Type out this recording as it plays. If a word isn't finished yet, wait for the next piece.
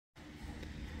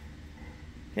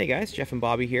Hey guys, Jeff and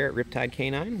Bobby here at Riptide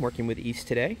Canine, working with East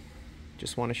today.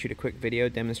 Just want to shoot a quick video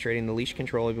demonstrating the leash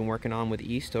control we've been working on with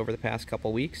East over the past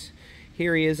couple weeks.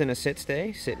 Here he is in a sit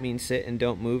stay. Sit means sit and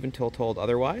don't move until told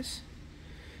otherwise.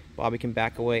 Bobby can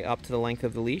back away up to the length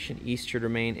of the leash, and East should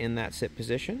remain in that sit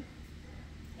position.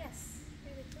 Yes,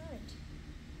 very good.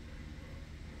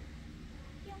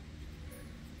 Yeah.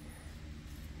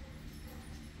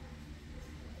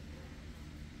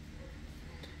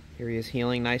 Here he is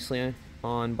healing nicely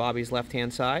on Bobby's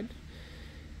left-hand side,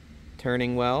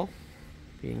 turning well,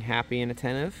 being happy and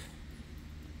attentive,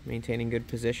 maintaining good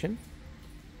position.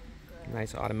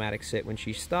 Nice automatic sit when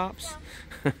she stops.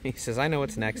 He says, I know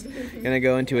what's next. Gonna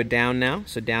go into a down now.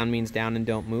 So down means down and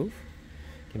don't move.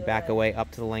 Can back away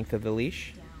up to the length of the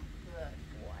leash.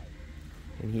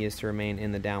 And he is to remain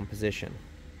in the down position.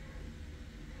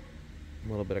 A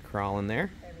little bit of crawling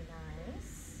there. Very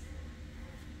nice.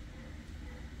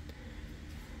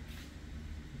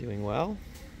 Doing well.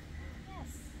 Yes.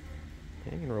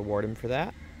 Okay, I'm gonna reward him for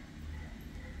that.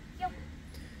 Yep.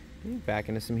 Okay, back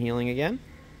into some healing again.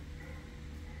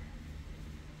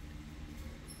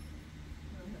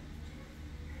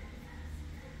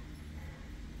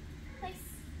 Place.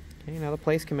 Okay, now the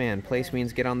place command. Place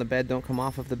means get on the bed, don't come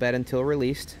off of the bed until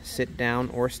released. Sit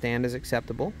down or stand is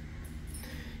acceptable.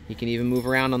 He can even move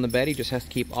around on the bed. He just has to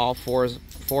keep all four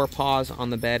paws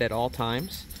on the bed at all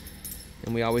times.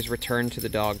 And we always return to the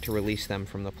dog to release them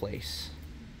from the place.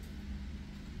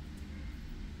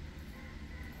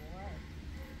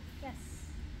 Yes.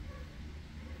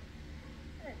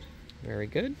 Good. Very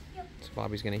good. Yep. So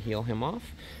Bobby's going to heal him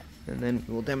off. And then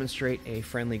we'll demonstrate a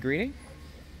friendly greeting.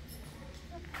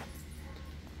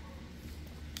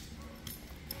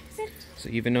 Sit. So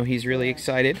even though he's really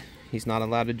excited, he's not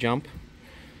allowed to jump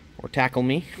or tackle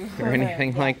me or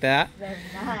anything like that. Very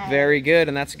nice. Very good,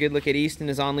 and that's a good look at East and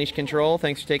his on-leash control.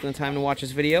 Thanks for taking the time to watch this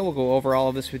video. We'll go over all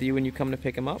of this with you when you come to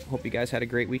pick him up. Hope you guys had a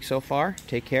great week so far.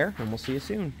 Take care, and we'll see you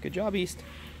soon. Good job, East.